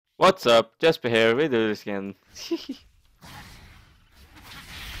What's up? Jesper here, we do this again.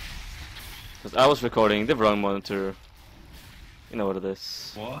 Because I was recording the wrong monitor. You know what it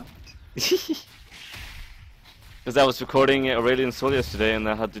is. What? Because I was recording Aurelian Soul yesterday and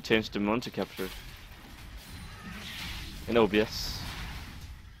I had to change the monitor capture. In OBS.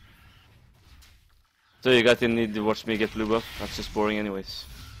 So you guys didn't need to watch me get blue buff, that's just boring anyways.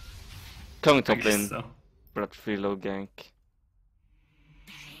 Coming top lane, So. Brat free low gank.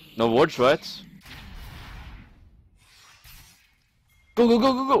 No wards, right? Go, go,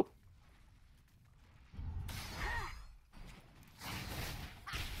 go, go, go!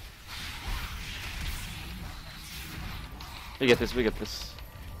 We get this, we get this.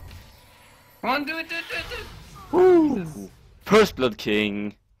 Come on, do it, do it, do it, do it! Woo! First Blood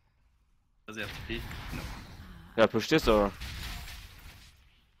King! Does he have to pee? No. Did I push this or?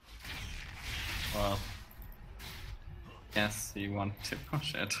 Well. Yes, you want to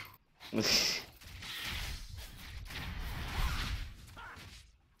push it.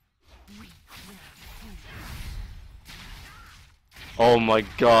 Oh my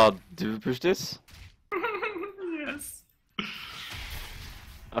god, do we push this? Yes.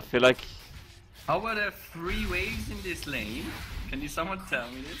 I feel like... How about there 3 waves in this lane? Can you someone tell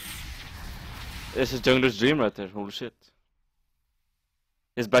me this? This is Jungler's dream right there, holy shit.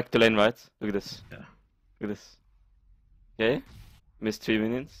 He's back to lane right, look at this. Yeah. Look at this. Okay, missed 3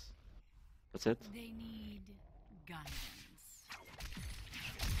 minions. That's it. They need guidance.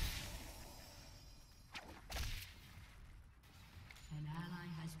 An ally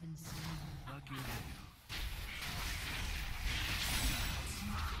has been slain.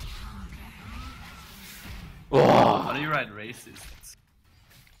 Whoa! How do you ride racist?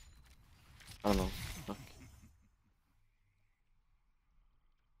 I don't know. Fuck.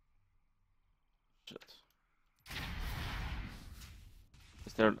 Shit.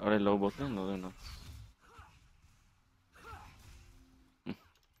 Is there, are they low bot lane? No, they're not.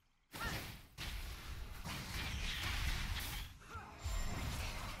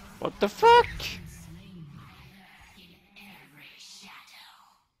 What the fuck?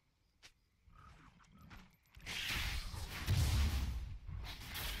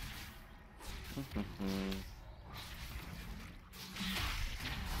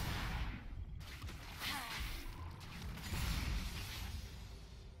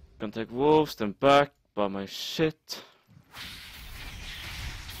 Gonna take wolves, then back, buy my shit.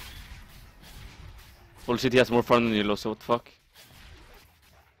 Holy shit, he has more farm than you, so what the fuck?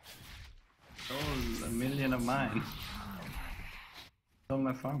 Oh, 1,000,000 of mine. Stole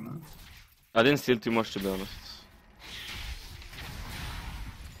my farm, huh? I didn't steal too much to be honest.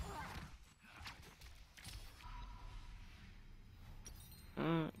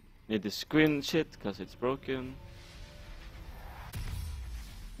 Need the screen shit, cause it's broken.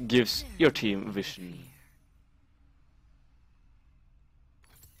 Gives your team vision.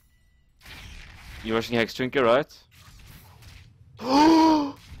 You're rushing Hex Drinker, right?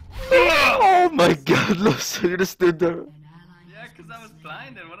 Oh my god, Los, you just stood there. Yeah, cause I was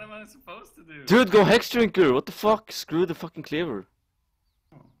blinded. What am I supposed to do? Dude, go Hex Drinker, what the fuck? Screw the fucking cleaver.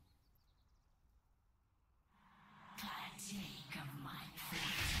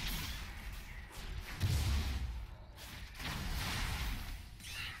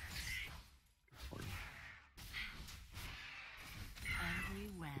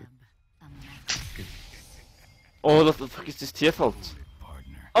 Oh, what the fuck is this TF ult?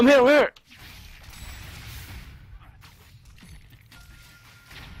 I'm here, where?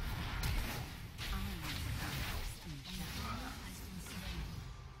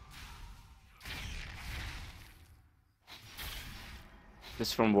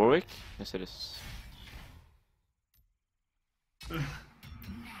 This from Warwick? Yes, it is.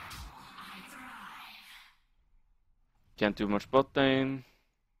 Can't do much bot lane.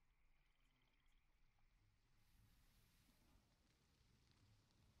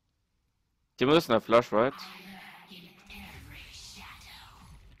 Timo doesn't have flash, right?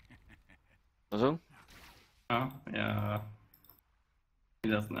 Also? Oh, yeah. He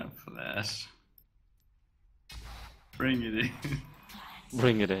doesn't have flash. Bring it in.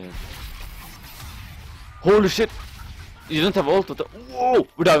 Bring it in. Holy shit! You don't have ult. Whoa!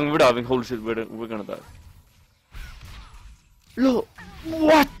 We're diving. Holy shit, we're gonna die. Look!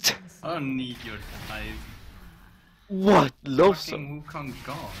 What? I don't need your dive. What? Loves Fucking Wukong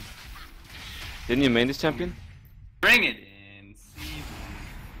god. Didn't you main this champion? Bring it in! Season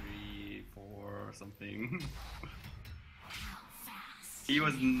 3, 4 or something. He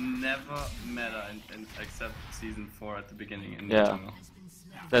was never meta except season 4 at the beginning in the Yeah. jungle.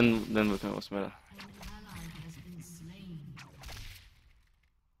 Then Wukong was meta.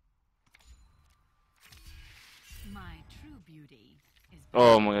 My true beauty is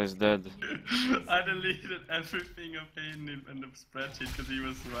Oh my god, he's dead. I deleted everything of Hayden in the spreadsheet because he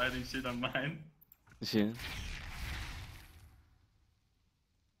was writing shit on mine. You see?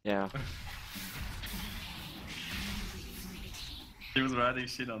 Yeah. He was writing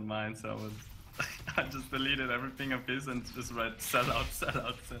shit on mine, so I just deleted everything of his and just write sell out, sell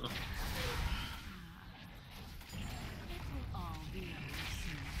out, sell out. it will all be over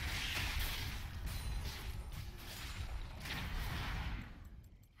soon.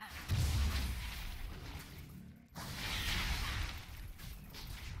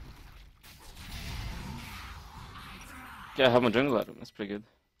 Yeah, I have my jungle item, that's pretty good.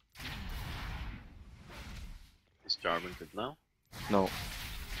 Is Jarvan good now? No.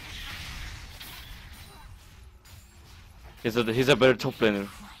 He's a better top laner.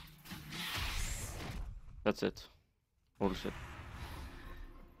 That's it. Holy shit.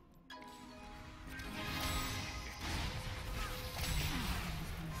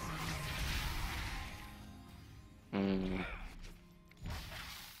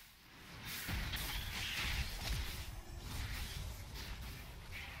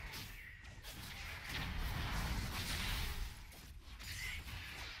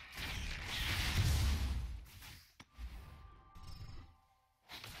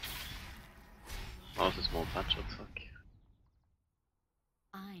 Oh, it's a small patch, what the fuck.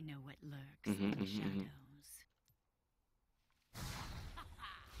 I know what lurks in the shadows.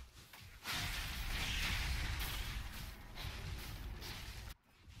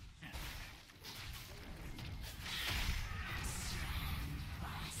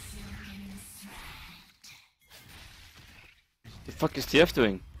 The fuck is TF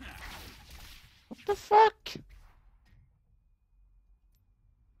doing? What the fuck?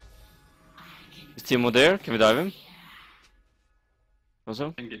 Is Timo there? Can we dive him?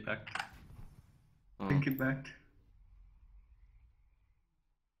 Also? Can get back. Oh. Can get back.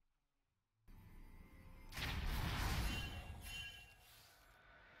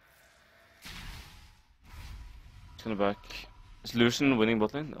 He's gonna back. Is Lucian winning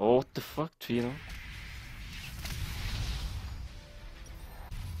bot lane? Oh, what the fuck? 3-0.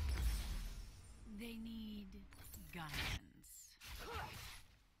 They need guidance.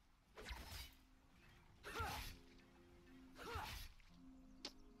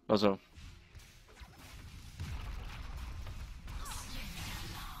 Also.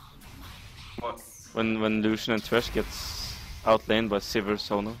 What? When Lucian and Thresh gets outlaned by Sivir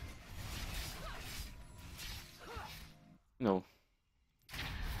Sona. No.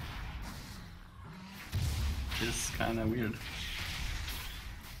 This is kinda weird.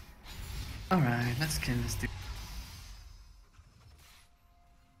 Alright, let's kill this dude.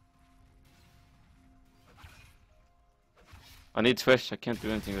 I need Thresh, I can't do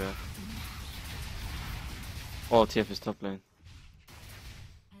anything with that. Oh, TF is top lane.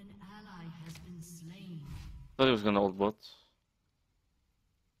 An ally has been slain. Thought he was gonna ult bot.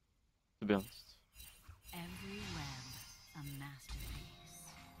 To be honest. Every web a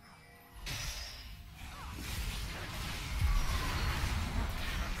masterpiece.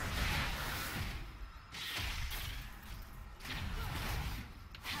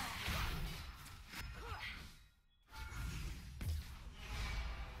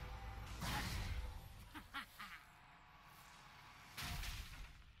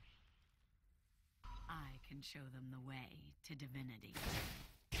 I can show them the way to divinity.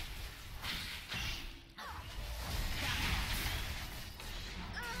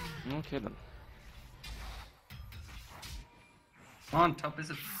 Okay then. On top is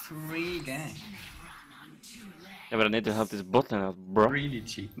a free game. Yeah, but I need to help this bot lane out, bro. Really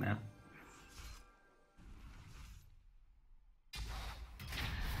cheap, man.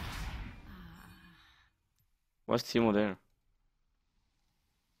 Why's Timo there?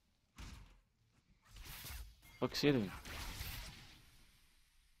 What's he doing?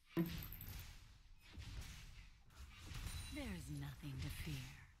 There is nothing to fear.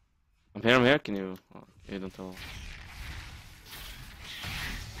 I'm here, can you? Oh, you don't tell.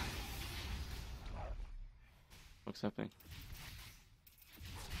 What's happening?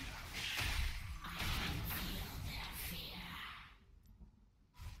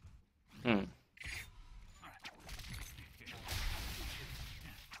 Hmm.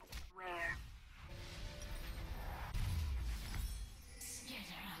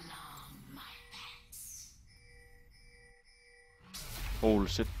 Holy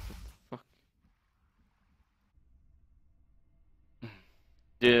shit, what the fuck?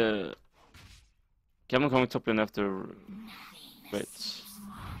 The Cameron coming top lane after. Wait.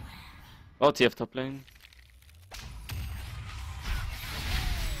 Oh, TF top lane.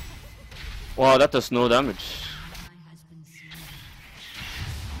 Wow, that does no damage.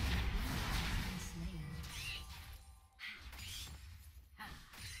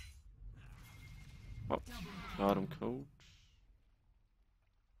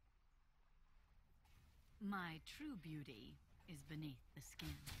 My true beauty is beneath the skin.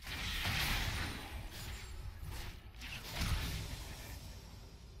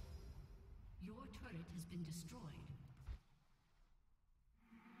 Your turret has been destroyed.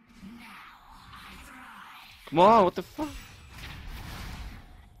 Come on, what the fuck?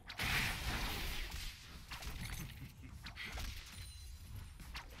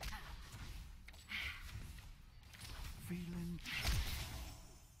 Freeland.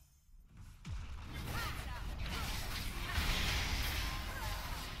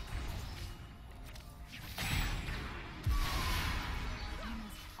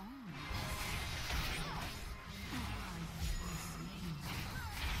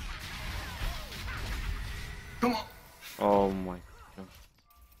 Come on! Oh my god.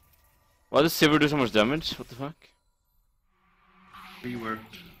 Why does Sivir do so much damage? What the fuck? Reworked.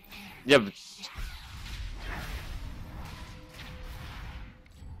 Yeah, but...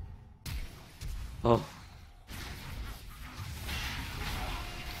 Oh.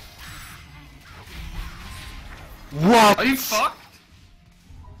 What? Are you fucked?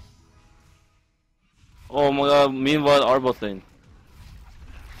 Oh my god, meanwhile our bot lane.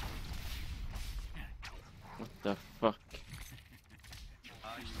 What the fuck?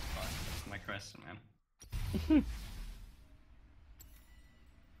 Are you fucked? That's my question, man.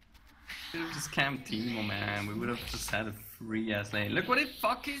 We would have just camped Teemo, man. We would have just had a free ass lane. Look what it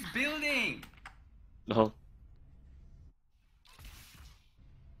fuck is building! No.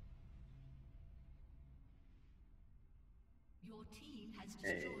 Your team has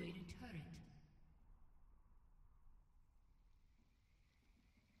destroyed a turret.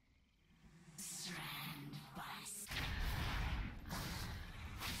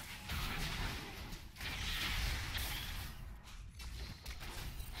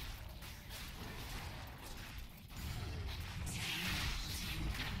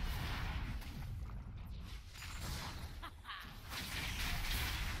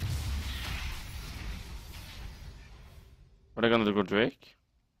 Are they gonna go Drake?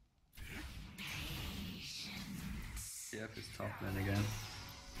 CF is top lane again.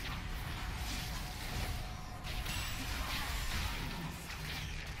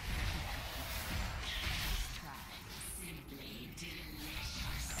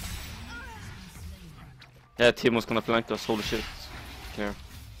 Yeah, Timo's gonna flank us, holy shit. Care.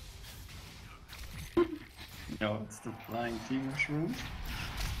 No, it's the flying Teemo shroom.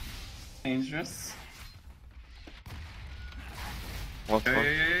 Dangerous. What? Yeah, What?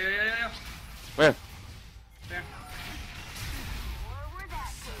 yeah, yeah, yeah, yeah, yeah. Where? There.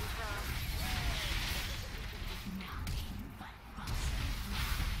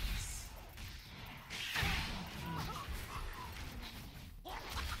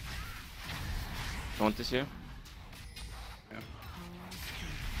 You want this here? Yeah.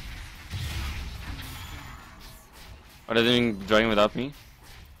 Are they doing dragon without me?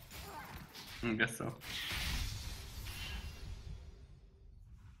 I guess so.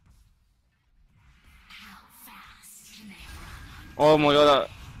 Oh my god.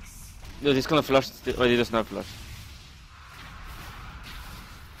 Dude, he's gonna flash. Oh, he does not flash.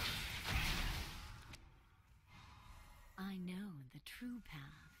 I know the true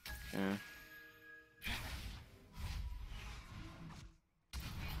path. Yeah.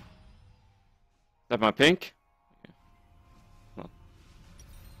 That my pink? Yeah.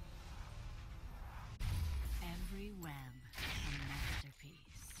 Every web a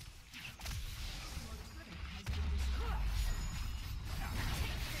masterpiece.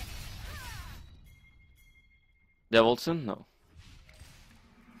 Devilson? No.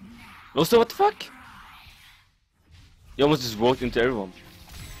 Also, what the fuck? He almost just walked into everyone.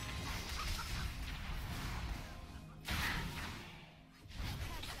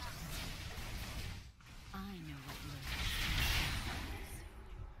 I know what lurks.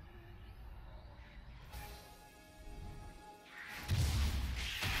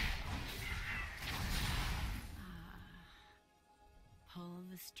 Pull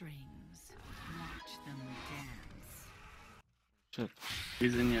the strings. Watch them dance. Shit.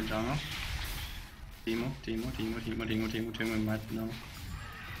 He's in your jungle. Teemo might know.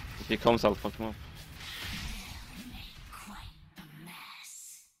 If he comes, I'll fuck him up. Quite the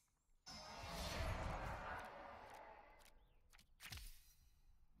mess.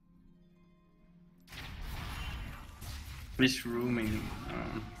 Fish rooming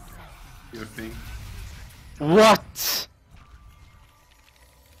your thing. What?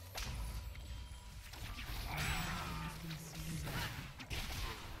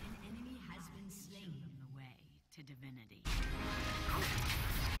 An enemy has been slain. The way to divinity.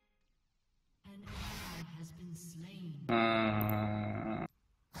 An ally has been slain.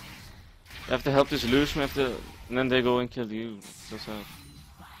 You have to help this Lucian, you have to... And then they go and kill you. So sad.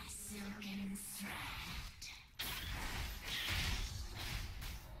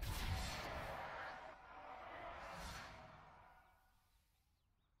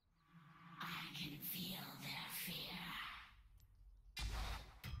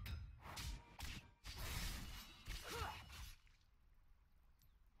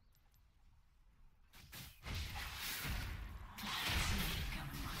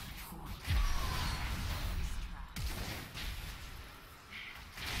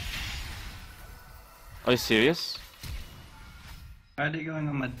 Are you serious? Why are they going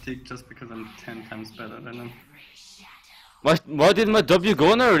on my dick just because I'm 10 times better than them? Why did my W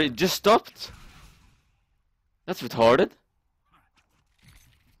go now? It just stopped. That's retarded.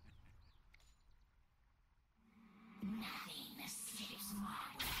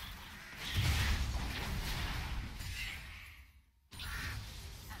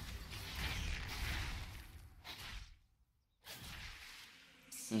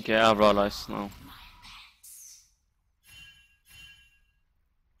 Okay, I realized now.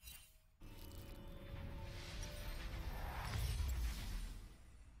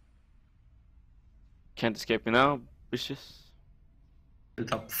 Can't escape me now, bitches. The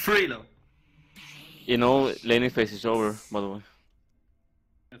top 3 though. You know, laning phase is over, by the way.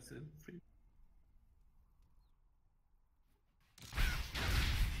 That's it.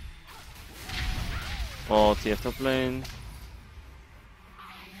 Oh, TF top lane.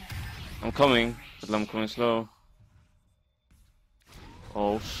 I'm coming, but I'm coming slow.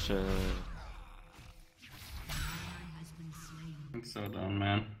 Oh shit. I'm so down,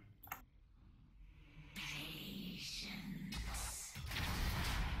 man.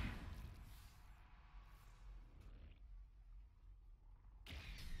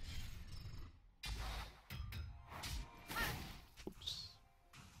 Oops.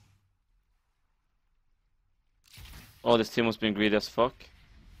 Oh, this team was being greedy as fuck.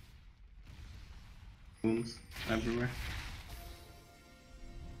 Booms everywhere.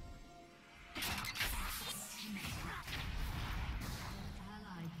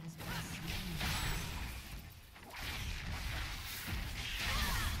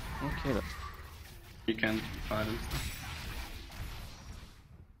 Okay then. You can't fight him.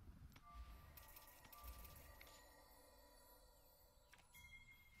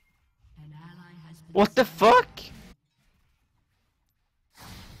 An ally has been What the fuck?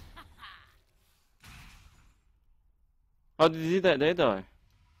 How did they die?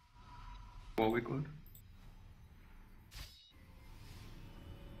 Warwick would.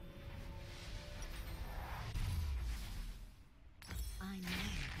 I know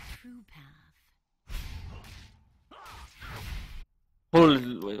the true path.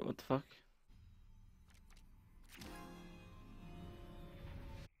 Holy, wait, what the fuck?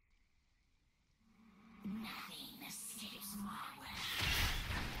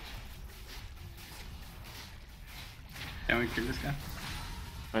 Can we kill this guy?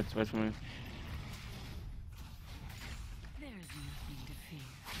 Wait for me. There is nothing to fear.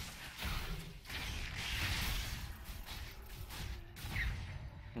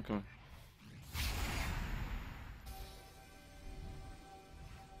 I'm coming.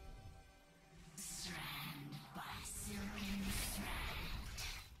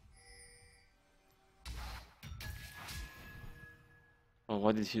 Oh,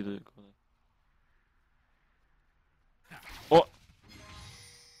 why did he do it? Oh!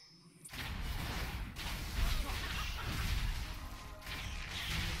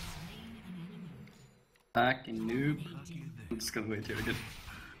 Fucking noob. I'm just gonna wait here again.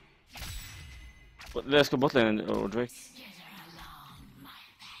 But let's go bot lane or Drake.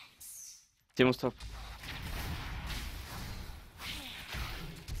 Team top.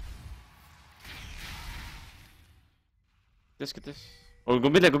 Let's get this. Oh, go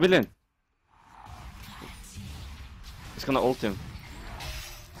mid lane. He's gonna ult him.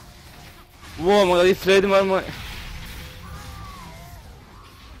 Whoa, my god, he flayed him out of my...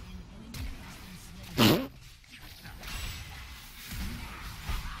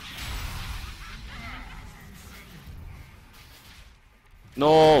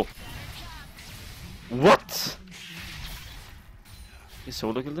 No! What? He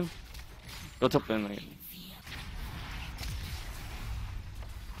solo killed him? Go top lane again.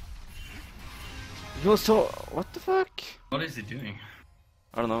 He was so... What the fuck? What is he doing?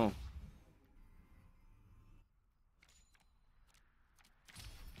 I don't know.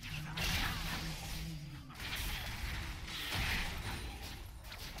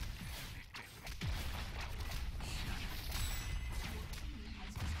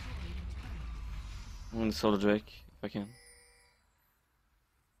 I'm gonna solo Drake if I can.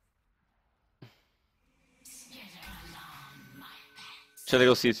 Should I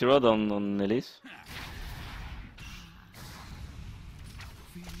go CC Rod on Elise?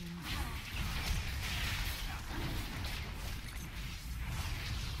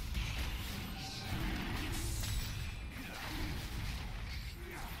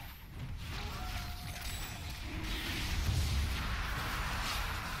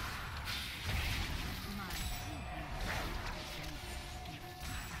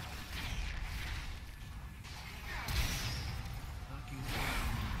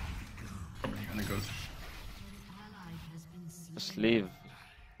 Probably gonna go. Just leave,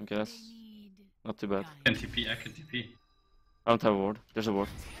 I guess. Not too bad. I can TP, I can TP. I don't have a ward. There's a ward.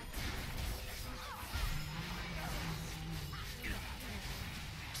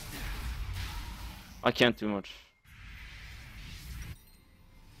 I can't do much.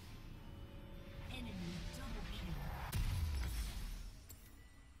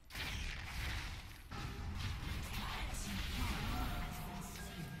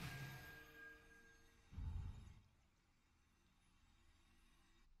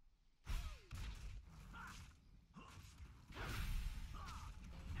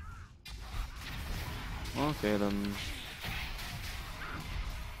 Okay then.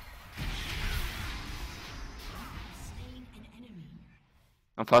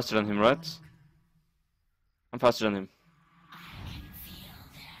 I'm faster than him, right? I'm faster than him.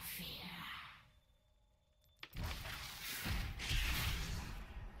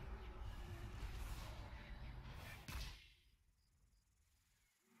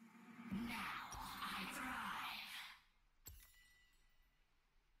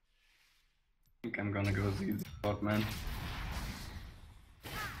 I think I'm gonna go see the bot man.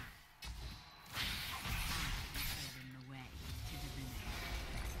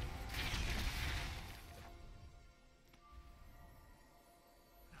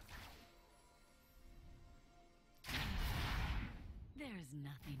 There is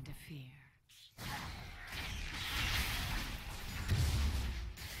nothing to fear.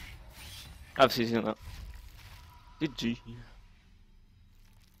 I've seen that. GG.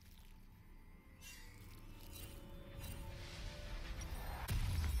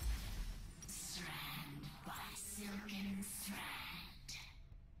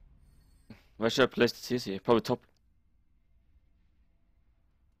 Where should I place the CC? Probably top.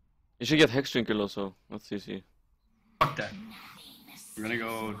 You should get Hex Drinker also, not CC. Fuck that. I'm gonna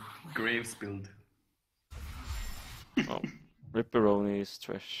go Graves build. Oh, Ripperoni is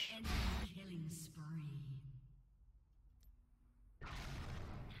trash. Killing spree.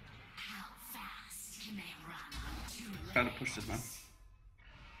 How fast can they run? Try to push this man.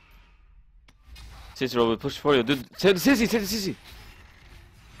 CC will push for you, dude. Take the CC, take the CC.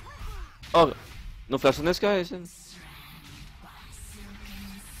 Oh, no flash on this guy, isn't?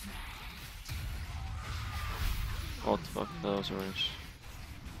 What the fuck? That was orange.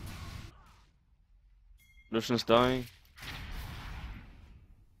 Lucian's dying.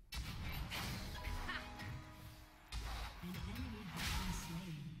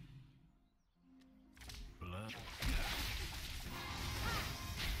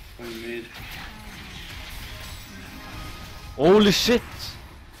 Going mid. Holy shit!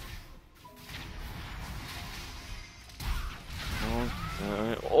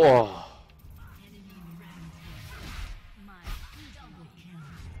 Okay. Oh!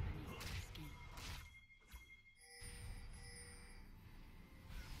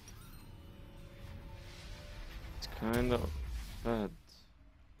 It's kind of bad.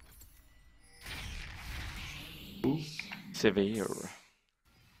 Severe.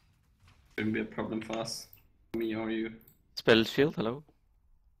 Shouldn't be a problem for us. Me or you. Spell shield, hello?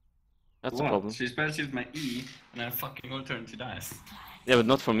 That's a problem. She spell shields my E, and then fucking all turn she dies. Yeah, but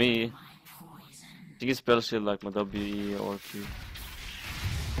not for me. She can spell shield like my W, E, or Q.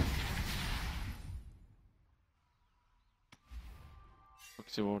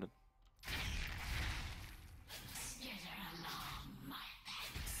 Fuck's rewarded.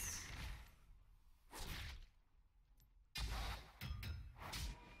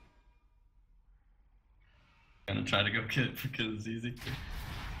 Gonna try to go kill it because it's easy.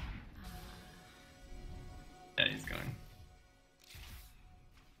 Yeah, he's going.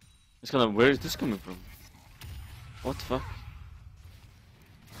 It's kind of, where is this coming from? What the fuck?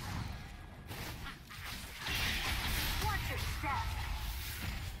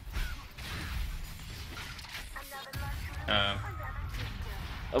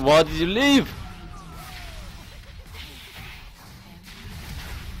 Why did you leave?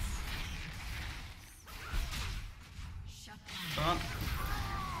 Come on.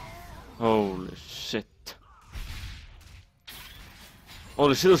 Holy shit.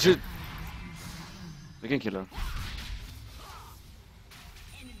 Holy shit, oh shit. We can kill her.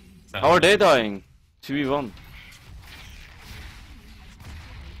 How are they dying? 2v1.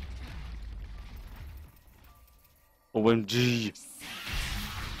 OMG.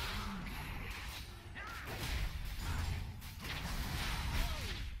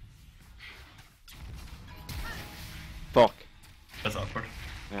 Fuck. That's awkward.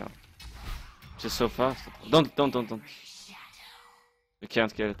 Yeah. Just so fast. Don't. You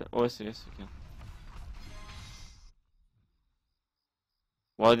can't get it. Oh, yes, you can.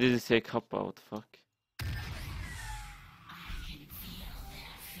 Why did he take Kappa? What the fuck?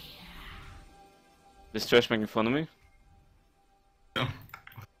 This trash making fun of me? No.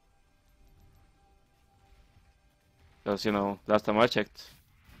 Because, you know, last time I checked,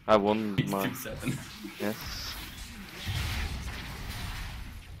 I won He's my... 2-7. Yes.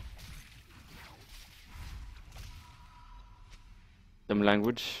 Them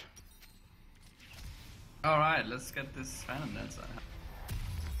language. Alright, let's get this Phantom Dancer.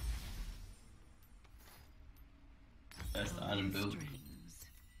 Best item build. Strings.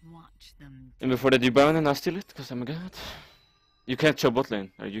 Watch them. And before they do burn, and I steal it, because I'm a god. You can't show bot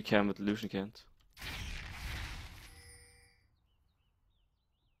lane. Or you can, but Lucian can't.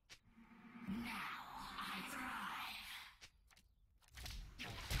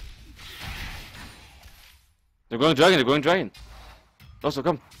 They're going dragon. Also,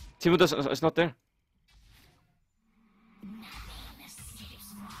 come. Timo is not there.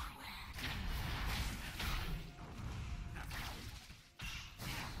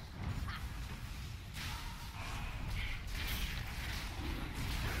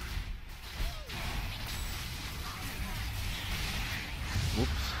 Oops.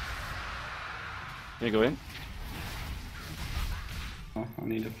 Can you go in? Oh, I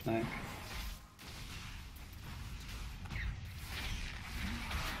need a flank.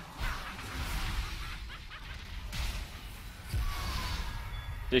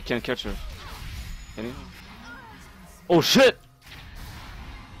 You can't catch her. Can you? Oh shit!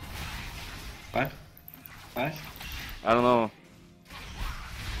 What? What? I don't know.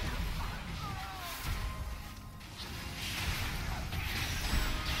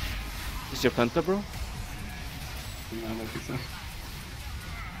 Is your penta, bro? No, I don't think so.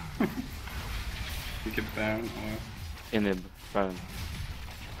 We could Baron or... Inhib, Baron.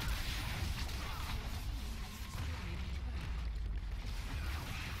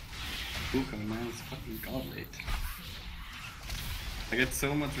 Buka, man, it's fucking godlike. I get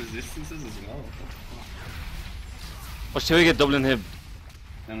so much resistances as well. Oh, should we get double inhib?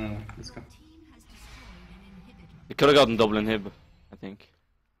 No, let's go. We could have gotten double inhib, I think.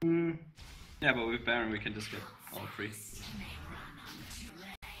 Yeah, but with Baron we can just get all three.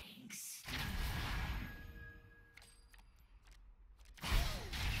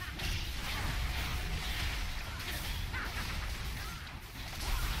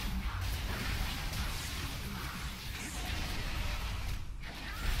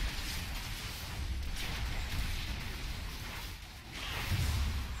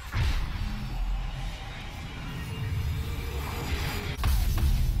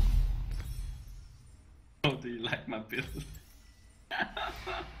 Oh, do you like my build?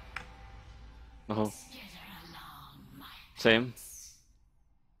 No. Same.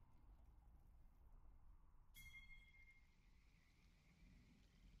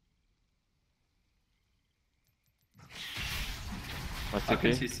 What's How the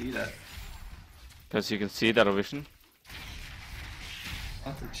can key? she see that? Because you can see that vision.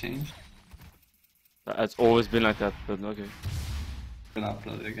 What, it changed? It's always been like that, but okay. Then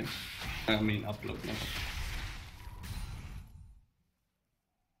upload it again. I mean upload, not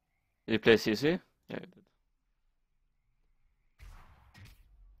Did you play CC? Yeah, I did.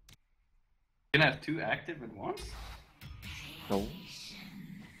 You can have two active at once? No. An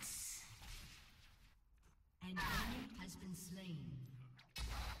enemy has been slain.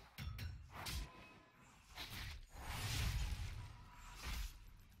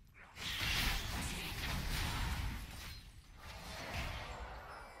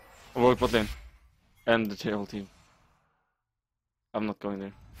 I work bot lane. And the whole team. I'm not going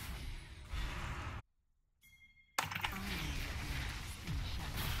there.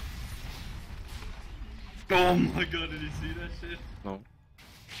 Oh my god, did you see that shit? No.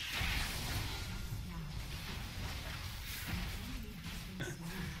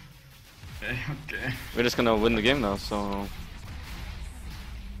 Okay. We're just gonna win the game now, so...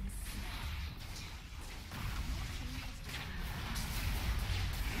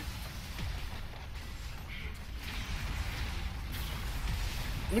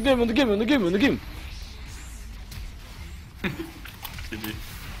 On the game! GG.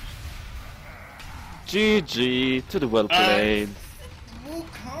 GG to the well played. Oh,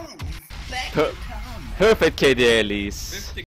 come! Back Per- to come! Perfect KD, Elise.